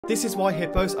This is why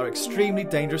hippos are extremely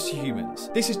dangerous to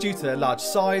humans. This is due to their large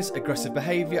size, aggressive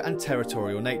behaviour and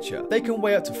territorial nature. They can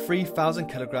weigh up to 3,000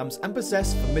 kilograms and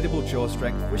possess formidable jaw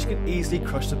strength which can easily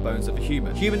crush the bones of a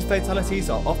human. Human fatalities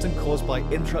are often caused by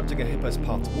interrupting a hippo's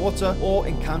path to water or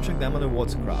encountering them on a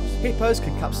watercraft. Hippos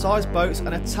can capsize boats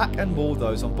and attack and maul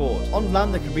those on board. On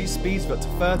land they can reach speeds of up to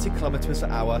 30 kilometers per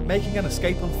hour, making an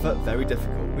escape on foot very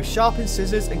difficult. With sharpened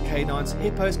scissors and canines,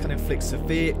 hippos can inflict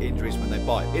severe injuries when they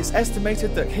bite. It's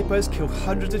estimated that hippos kill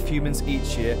hundreds of humans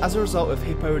each year as a result of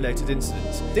hippo-related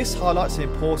incidents. This highlights the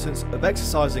importance of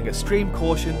exercising extreme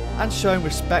caution and showing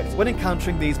respect when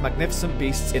encountering these magnificent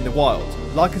beasts in the wild.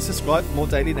 Like and subscribe for more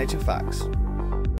daily nature facts.